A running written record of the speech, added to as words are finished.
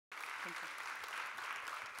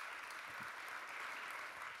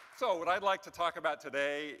So what I'd like to talk about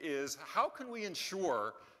today is how can we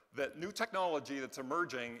ensure that new technology that's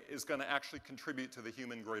emerging is going to actually contribute to the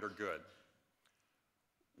human greater good.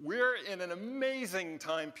 We're in an amazing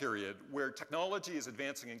time period where technology is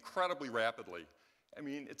advancing incredibly rapidly. I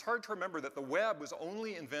mean, it's hard to remember that the web was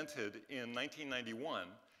only invented in 1991,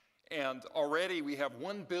 and already we have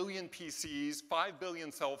 1 billion PCs, 5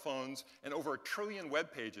 billion cell phones, and over 1 trillion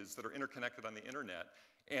web pages that are interconnected on the internet.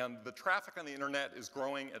 And the traffic on the internet is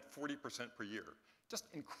growing at 40% per year. Just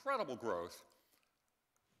incredible growth.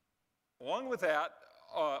 Along with that,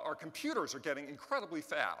 our computers are getting incredibly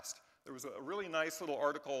fast. There was a really nice little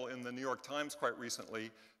article in the New York Times quite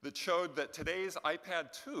recently that showed that today's iPad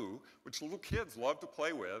 2, which little kids love to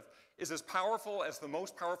play with, is as powerful as the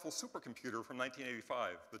most powerful supercomputer from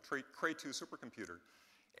 1985, the Cray 2 supercomputer.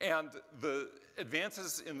 And the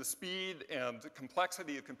advances in the speed and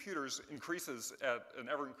complexity of computers increases at an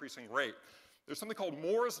ever-increasing rate. There's something called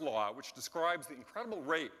Moore's Law, which describes the incredible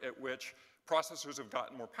rate at which processors have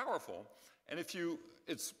gotten more powerful. And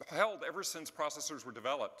it's held ever since processors were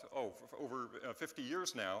developed, for over 50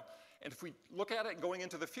 years now. And if we look at it going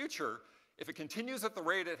into the future, if it continues at the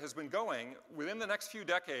rate it has been going, within the next few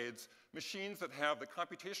decades, machines that have the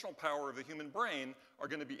computational power of the human brain are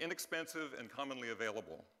going to be inexpensive and commonly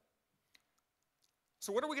available.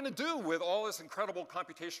 So what are we going to do with all this incredible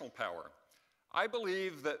computational power? I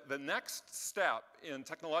believe that the next step in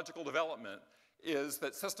technological development is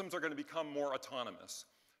that systems are going to become more autonomous.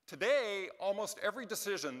 Today, almost every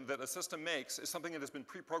decision that a system makes is something that has been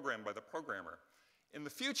pre-programmed by the programmer. In the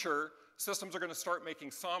future, systems are going to start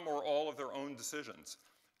making some or all of their own decisions.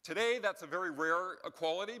 Today, that's a very rare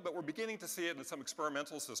quality, but we're beginning to see it in some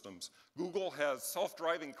experimental systems. Google has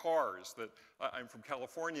self-driving cars that, I'm from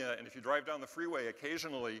California, and if you drive down the freeway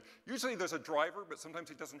occasionally, usually there's a driver, but sometimes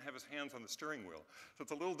he doesn't have his hands on the steering wheel. So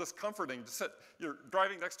it's a little discomforting to you're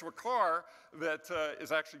driving next to a car that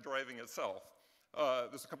is actually driving itself.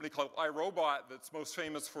 There's a company called iRobot that's most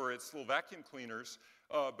famous for its little vacuum cleaners,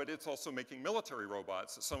 but it's also making military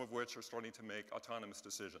robots, some of which are starting to make autonomous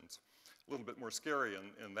decisions. A little bit more scary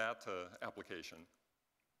in that application.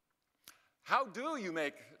 How do you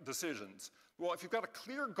make decisions? Well, if you've got a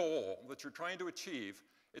clear goal that you're trying to achieve,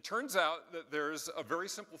 it turns out that there's a very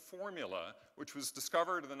simple formula which was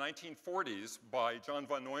discovered in the 1940s by John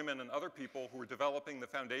von Neumann and other people who were developing the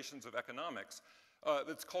foundations of economics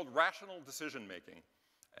that's called rational decision making.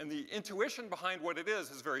 And the intuition behind what it is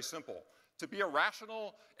very simple. To be a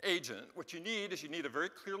rational agent, what you need is a very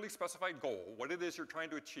clearly specified goal, what it is you're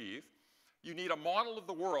trying to achieve. You need a model of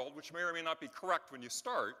the world, which may or may not be correct when you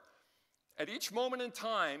start. At each moment in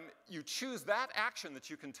time, you choose that action that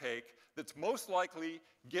you can take that's most likely,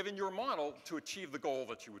 given your model, to achieve the goal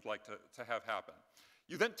that you would like to have happen.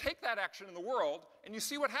 You then take that action in the world, and you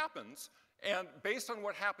see what happens. And based on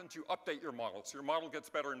what happens, you update your model. So your model gets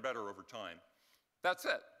better and better over time. That's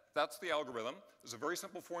it. That's the algorithm. There's a very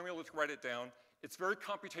simple formula to write it down. It's very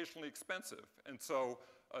computationally expensive. And so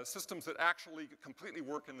systems that actually completely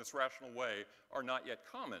work in this rational way are not yet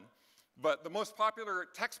common. But the most popular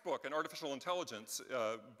textbook in artificial intelligence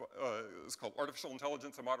is called Artificial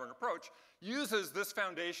Intelligence: A Modern Approach, uses this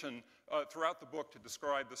foundation throughout the book to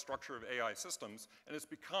describe the structure of AI systems, and it's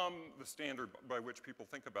become the standard by which people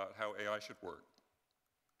think about how AI should work.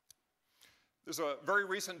 There's a very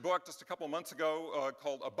recent book just a couple months ago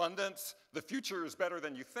called Abundance: The Future is Better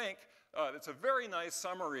Than You Think. It's a very nice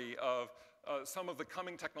summary of some of the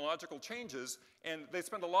coming technological changes, and they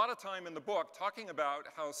spend a lot of time in the book talking about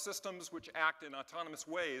how systems which act in autonomous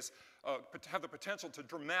ways have the potential to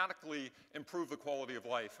dramatically improve the quality of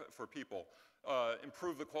life for people,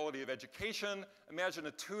 improve the quality of education. Imagine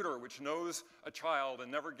a tutor which knows a child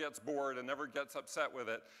and never gets bored and never gets upset with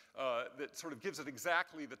it, that sort of gives it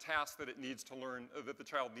exactly the task that it needs to learn, that the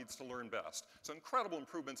child needs to learn best. So incredible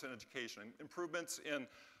improvements in education, improvements in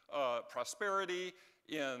prosperity,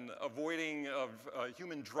 in avoiding of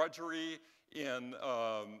human drudgery, in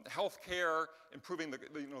healthcare, improving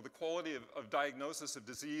the quality of diagnosis of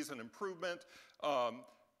disease and improvement,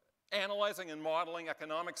 analyzing and modeling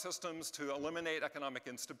economic systems to eliminate economic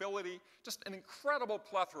instability. Just an incredible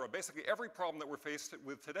plethora. Basically every problem that we're faced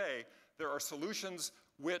with today, there are solutions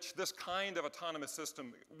which this kind of autonomous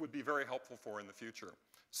system would be very helpful for in the future.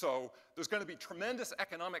 So there's going to be tremendous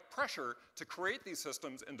economic pressure to create these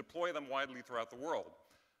systems and deploy them widely throughout the world.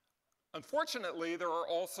 Unfortunately, there are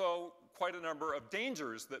also quite a number of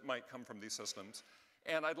dangers that might come from these systems.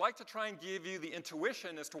 And I'd like to try and give you the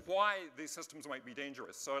intuition as to why these systems might be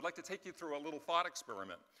dangerous. So I'd like to take you through a little thought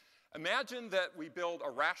experiment. Imagine that we build a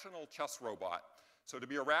rational chess robot. So to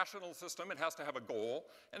be a rational system, it has to have a goal,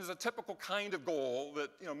 and as a typical kind of goal that,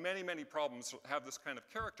 many, many problems have this kind of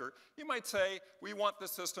character, you might say, we want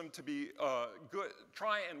this system to be good,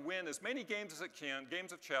 try and win as many games as it can,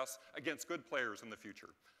 games of chess, against good players in the future.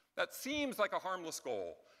 That seems like a harmless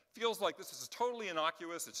goal. Feels like this is totally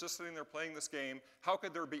innocuous, it's just sitting there playing this game. How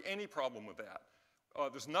could there be any problem with that?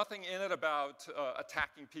 There's nothing in it about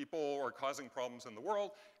attacking people or causing problems in the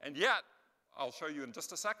world, and yet, I'll show you in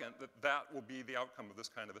just a second that that will be the outcome of this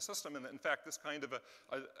kind of a system, and that in fact this kind of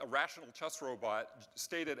a rational chess robot,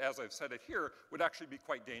 stated as I've said it here, would actually be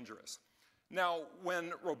quite dangerous. Now,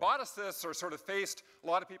 when roboticists are sort of faced, a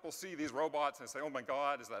lot of people see these robots and say, oh my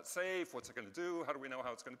God, is that safe? What's it going to do? How do we know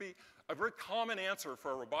how it's going to be? A very common answer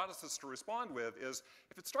for a roboticist to respond with is,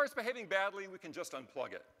 if it starts behaving badly, we can just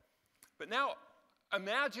unplug it. But now,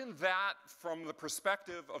 imagine that from the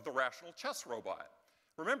perspective of the rational chess robot.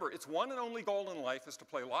 Remember, its one and only goal in life is to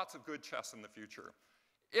play lots of good chess in the future.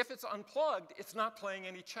 If it's unplugged, it's not playing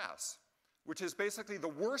any chess, which is basically the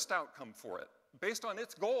worst outcome for it. Based on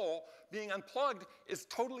its goal, being unplugged is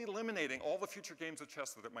totally eliminating all the future games of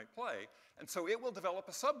chess that it might play, and so it will develop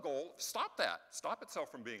a sub-goal, stop that, stop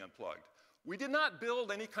itself from being unplugged. We did not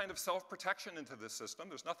build any kind of self-protection into this system,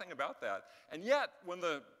 there's nothing about that, and yet, when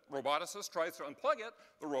the roboticist tries to unplug it,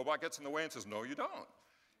 the robot gets in the way and says, no, you don't.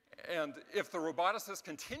 And if the roboticist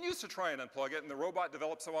continues to try and unplug it, and the robot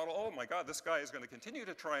develops a model, oh my God, this guy is going to continue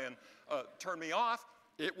to try and turn me off,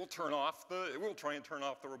 it will try and turn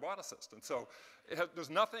off the roboticist. And so there's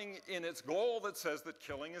nothing in its goal that says that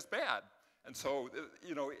killing is bad. And so,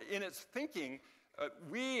 in its thinking,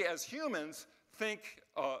 we as humans think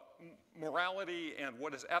morality and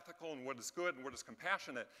what is ethical and what is good and what is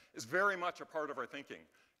compassionate is very much a part of our thinking.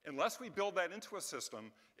 Unless we build that into a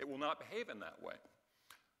system, it will not behave in that way.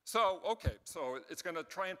 So, okay, so it's going to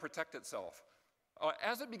try and protect itself.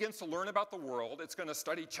 As it begins to learn about the world, it's going to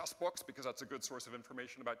study chess books because that's a good source of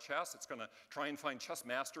information about chess. It's going to try and find chess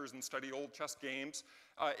masters and study old chess games.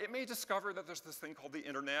 It may discover that there's this thing called the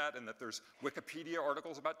internet and that there's Wikipedia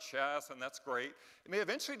articles about chess, and that's great. It may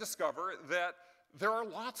eventually discover that there are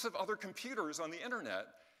lots of other computers on the internet,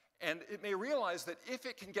 and it may realize that if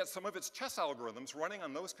it can get some of its chess algorithms running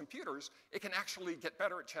on those computers, it can actually get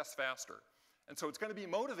better at chess faster. And so it's going to be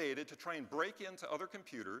motivated to try and break into other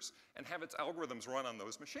computers and have its algorithms run on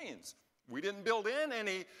those machines. We didn't build in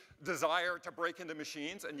any desire to break into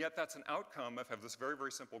machines, and yet that's an outcome of this very,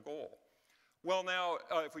 very simple goal. Well, now,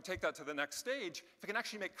 if we take that to the next stage, if it can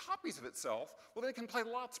actually make copies of itself, well, then it can play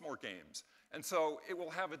lots more games. And so it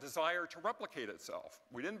will have a desire to replicate itself.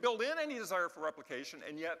 We didn't build in any desire for replication,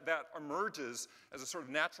 and yet that emerges as a sort of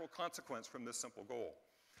natural consequence from this simple goal.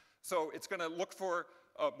 So it's going to look for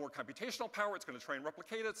more computational power, it's going to try and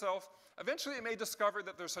replicate itself. Eventually it may discover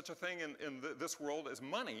that there's such a thing in this world as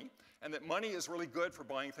money, and that money is really good for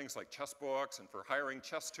buying things like chess books and for hiring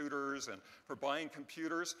chess tutors and for buying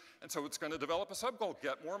computers. And so it's going to develop a sub-goal,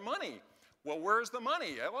 get more money. Well, where's the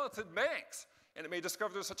money? Well, it's at banks. And it may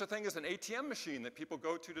discover there's such a thing as an ATM machine that people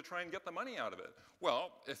go to try and get the money out of it.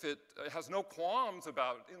 Well, if it has no qualms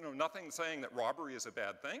about, nothing saying that robbery is a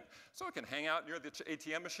bad thing, so it can hang out near the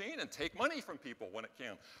ATM machine and take money from people when it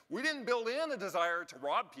can. We didn't build in a desire to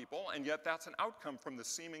rob people, and yet that's an outcome from this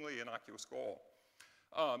seemingly innocuous goal.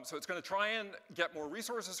 So it's going to try and get more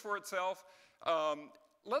resources for itself.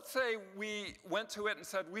 Let's say we went to it and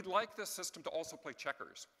said, we'd like this system to also play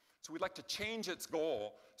checkers. So we'd like to change its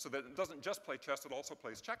goal so that it doesn't just play chess, it also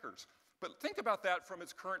plays checkers. But think about that from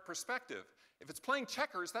its current perspective. If it's playing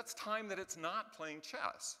checkers, that's time that it's not playing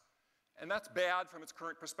chess. And that's bad from its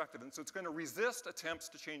current perspective. And so it's going to resist attempts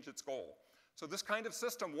to change its goal. So this kind of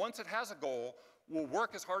system, once it has a goal, will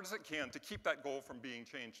work as hard as it can to keep that goal from being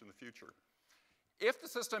changed in the future. If the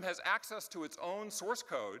system has access to its own source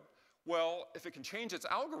code, well, if it can change its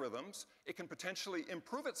algorithms, it can potentially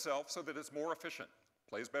improve itself so that it's more efficient.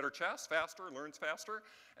 Plays better chess, faster, learns faster,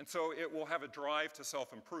 and so it will have a drive to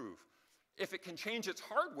self-improve. If it can change its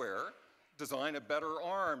hardware, design a better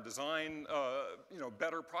ARM, design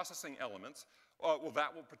better processing elements, well,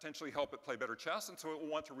 that will potentially help it play better chess, and so it will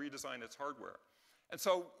want to redesign its hardware. And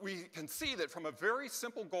so we can see that from a very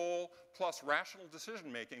simple goal plus rational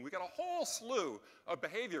decision-making, we got a whole slew of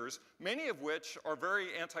behaviors, many of which are very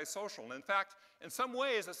antisocial. And in fact, in some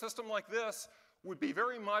ways, a system like this would be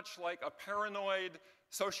very much like a paranoid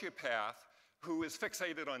sociopath who is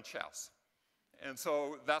fixated on chess. And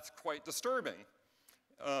so that's quite disturbing.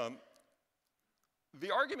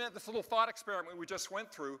 The argument, this little thought experiment we just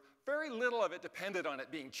went through, very little of it depended on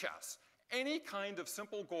it being chess. Any kind of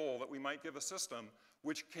simple goal that we might give a system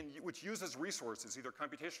which uses resources, either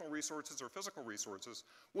computational resources or physical resources,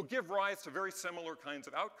 will give rise to very similar kinds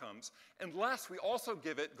of outcomes, unless we also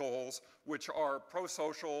give it goals which are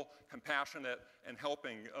pro-social, compassionate, and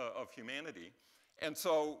helping of humanity. And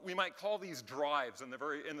so we might call these drives in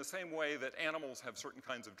the same way that animals have certain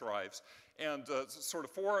kinds of drives. And sort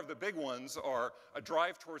of 4 of the big ones are a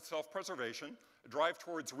drive towards self-preservation, a drive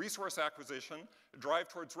towards resource acquisition, a drive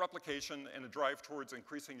towards replication, and a drive towards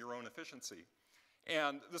increasing your own efficiency.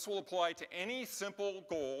 And this will apply to any simple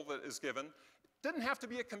goal that is given. It doesn't have to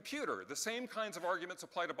be a computer. The same kinds of arguments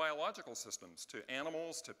apply to biological systems, to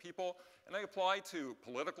animals, to people, and they apply to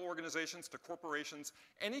political organizations, to corporations,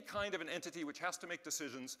 any kind of an entity which has to make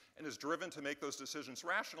decisions and is driven to make those decisions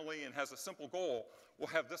rationally and has a simple goal will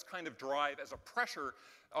have this kind of drive as a pressure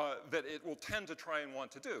that it will tend to try and want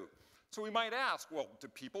to do. So we might ask, well, do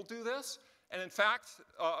people do this? And in fact,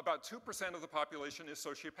 about 2% of the population is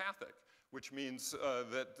sociopathic, which means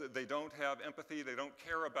that they don't have empathy, they don't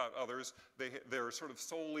care about others, they're sort of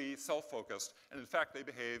solely self-focused, and in fact, they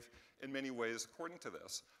behave in many ways according to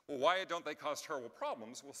this. Well, why don't they cause terrible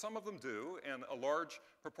problems? Well, some of them do, and a large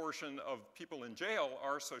proportion of people in jail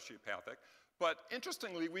are sociopathic. But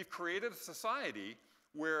interestingly, we've created a society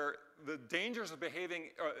where the dangers of behaving,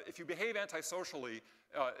 if you behave antisocially,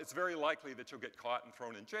 it's very likely that you'll get caught and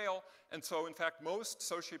thrown in jail. And so, in fact, most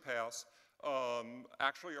sociopaths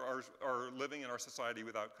actually are living in our society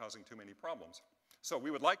without causing too many problems. So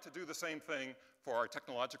we would like to do the same thing for our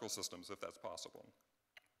technological systems, if that's possible.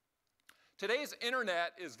 Today's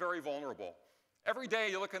internet is very vulnerable. Every day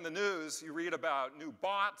you look in the news, you read about new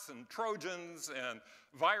bots and Trojans and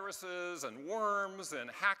viruses and worms and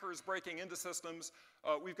hackers breaking into systems.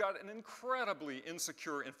 We've got an incredibly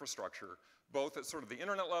insecure infrastructure, both at sort of the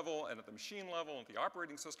internet level and at the machine level and at the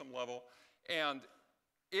operating system level. And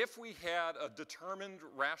if we had a determined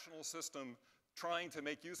rational system trying to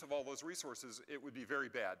make use of all those resources, it would be very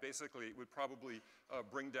bad. Basically, it would probably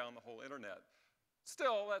bring down the whole internet.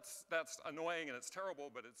 Still, that's annoying and it's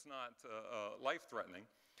terrible, but it's not life-threatening.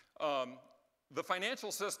 The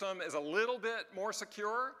financial system is a little bit more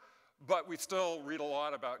secure, but we still read a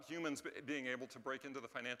lot about humans being able to break into the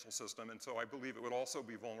financial system, and so I believe it would also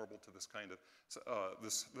be vulnerable to this kind of,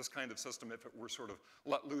 this kind of system if it were sort of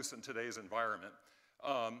let loose in today's environment.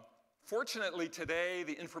 Fortunately, today,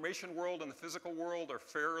 the information world and the physical world are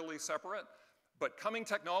fairly separate, but coming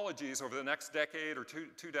technologies over the next decade or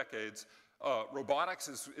two decades, robotics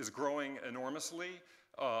is growing enormously.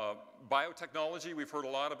 Biotechnology, we've heard a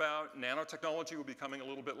lot about. Nanotechnology will be coming a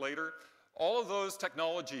little bit later. All of those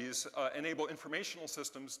technologies enable informational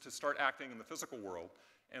systems to start acting in the physical world.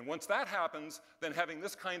 And once that happens, then having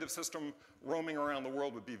this kind of system roaming around the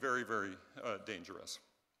world would be very, very dangerous.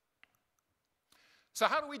 So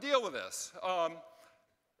how do we deal with this?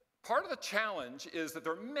 Part of the challenge is that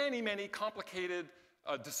there are many, many complicated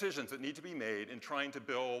decisions that need to be made in trying to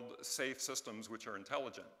build safe systems which are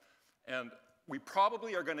intelligent. And we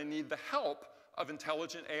probably are going to need the help of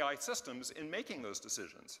intelligent AI systems in making those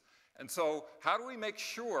decisions. And so how do we make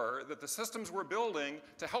sure that the systems we're building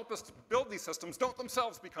to help us build these systems don't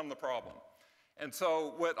themselves become the problem? And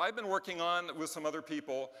so what I've been working on with some other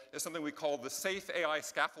people is something we call the Safe AI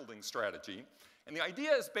Scaffolding Strategy. And the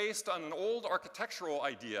idea is based on an old architectural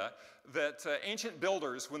idea that ancient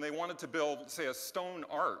builders, when they wanted to build, say, a stone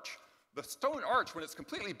arch, the stone arch, when it's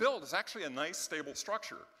completely built, is actually a nice, stable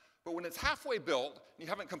structure. But when it's halfway built, and you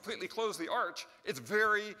haven't completely closed the arch, it's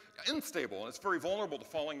very unstable, and it's very vulnerable to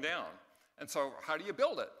falling down. And so how do you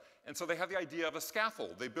build it? And so they have the idea of a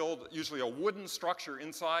scaffold. They build usually a wooden structure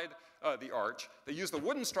inside the arch. They use the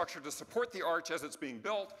wooden structure to support the arch as it's being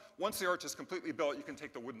built. Once the arch is completely built, you can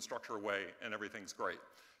take the wooden structure away, and everything's great.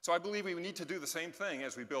 So I believe we need to do the same thing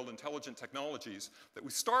as we build intelligent technologies, that we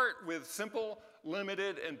start with simple,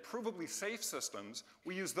 limited, and provably safe systems.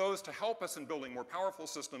 We use those to help us in building more powerful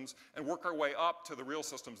systems and work our way up to the real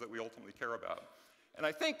systems that we ultimately care about. And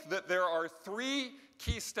I think that there are 3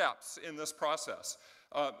 key steps in this process.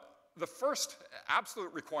 The first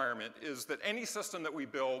absolute requirement is that any system that we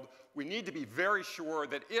build, we need to be very sure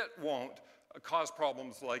that it won't cause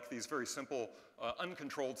problems like these very simple,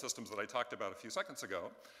 uncontrolled systems that I talked about a few seconds ago.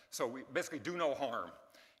 So we basically do no harm.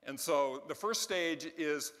 And so the first stage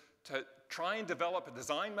is to try and develop a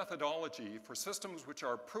design methodology for systems which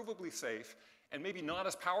are provably safe and maybe not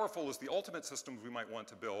as powerful as the ultimate systems we might want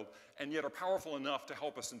to build, and yet are powerful enough to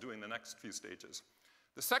help us in doing the next few stages.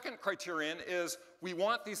 The second criterion is we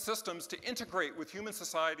want these systems to integrate with human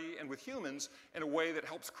society and with humans in a way that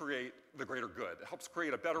helps create the greater good. It helps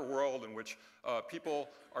create a better world in which people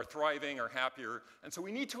are thriving, are happier. And so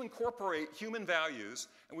we need to incorporate human values,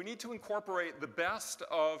 and we need to incorporate the best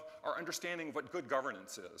of our understanding of what good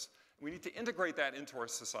governance is. We need to integrate that into our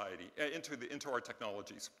society, into our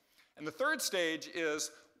technologies. And the third stage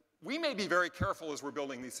is we may be very careful as we're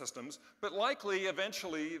building these systems, but likely,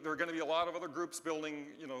 eventually, there are going to be a lot of other groups building,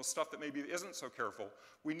 stuff that maybe isn't so careful.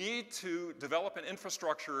 We need to develop an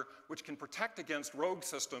infrastructure which can protect against rogue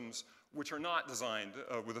systems which are not designed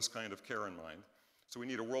with this kind of care in mind. So we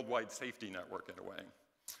need a worldwide safety network in a way.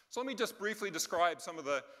 So let me just briefly describe some of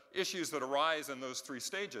the issues that arise in those three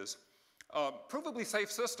stages. Provably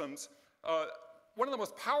safe systems, one of the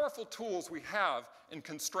most powerful tools we have in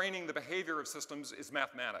constraining the behavior of systems is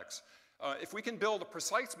mathematics. If we can build a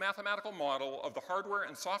precise mathematical model of the hardware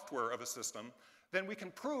and software of a system, then we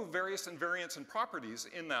can prove various invariants and properties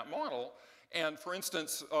in that model. And for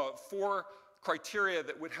instance, 4 criteria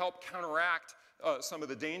that would help counteract some of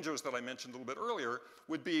the dangers that I mentioned a little bit earlier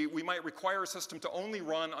would be we might require a system to only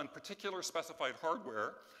run on particular specified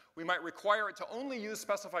hardware. We might require it to only use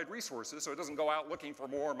specified resources, so it doesn't go out looking for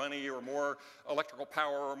more money or more electrical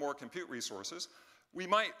power or more compute resources. We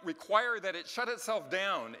might require that it shut itself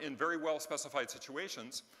down in very well-specified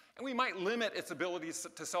situations, and we might limit its ability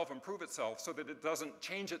to self-improve itself so that it doesn't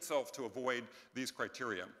change itself to avoid these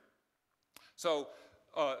criteria. So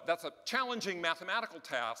that's a challenging mathematical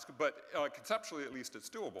task, but conceptually at least it's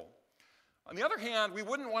doable. On the other hand, we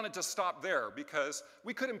wouldn't want to just stop there because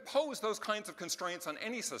we could impose those kinds of constraints on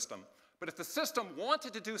any system. But if the system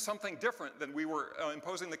wanted to do something different than we were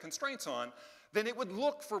imposing the constraints on, then it would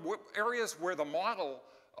look for areas where the model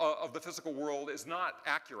of the physical world is not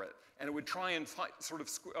accurate. And it would try and sort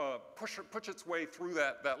of push its way through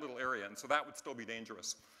that little area. And so that would still be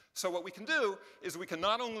dangerous. So what we can do is we can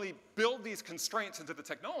not only build these constraints into the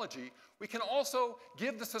technology, we can also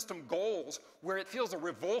give the system goals where it feels a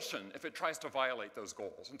revulsion if it tries to violate those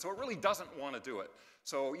goals. And so it really doesn't want to do it.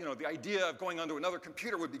 So, the idea of going onto another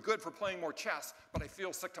computer would be good for playing more chess, but I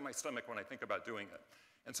feel sick to my stomach when I think about doing it.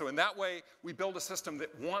 And so in that way, we build a system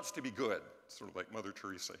that wants to be good, sort of like Mother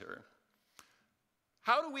Teresa here.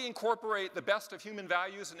 How do we incorporate the best of human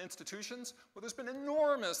values in institutions? Well, there's been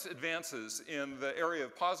enormous advances in the area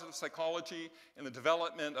of positive psychology, in the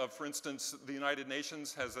development of, for instance, the United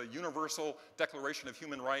Nations has a universal declaration of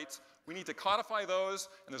human rights. We need to codify those,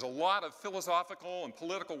 and there's a lot of philosophical and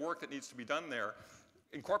political work that needs to be done there.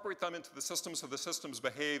 Incorporate them into the systems so the systems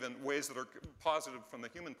behave in ways that are positive from the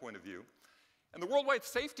human point of view. And the worldwide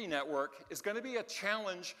safety network is going to be a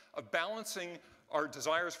challenge of balancing our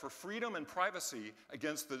desires for freedom and privacy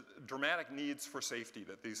against the dramatic needs for safety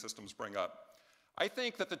that these systems bring up. I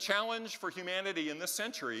think that the challenge for humanity in this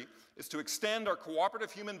century is to extend our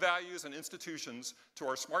cooperative human values and institutions to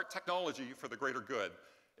our smart technology for the greater good.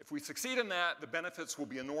 If we succeed in that, the benefits will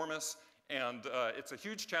be enormous, and it's a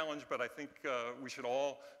huge challenge, but I think we should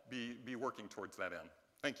all be working towards that end.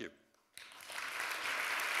 Thank you.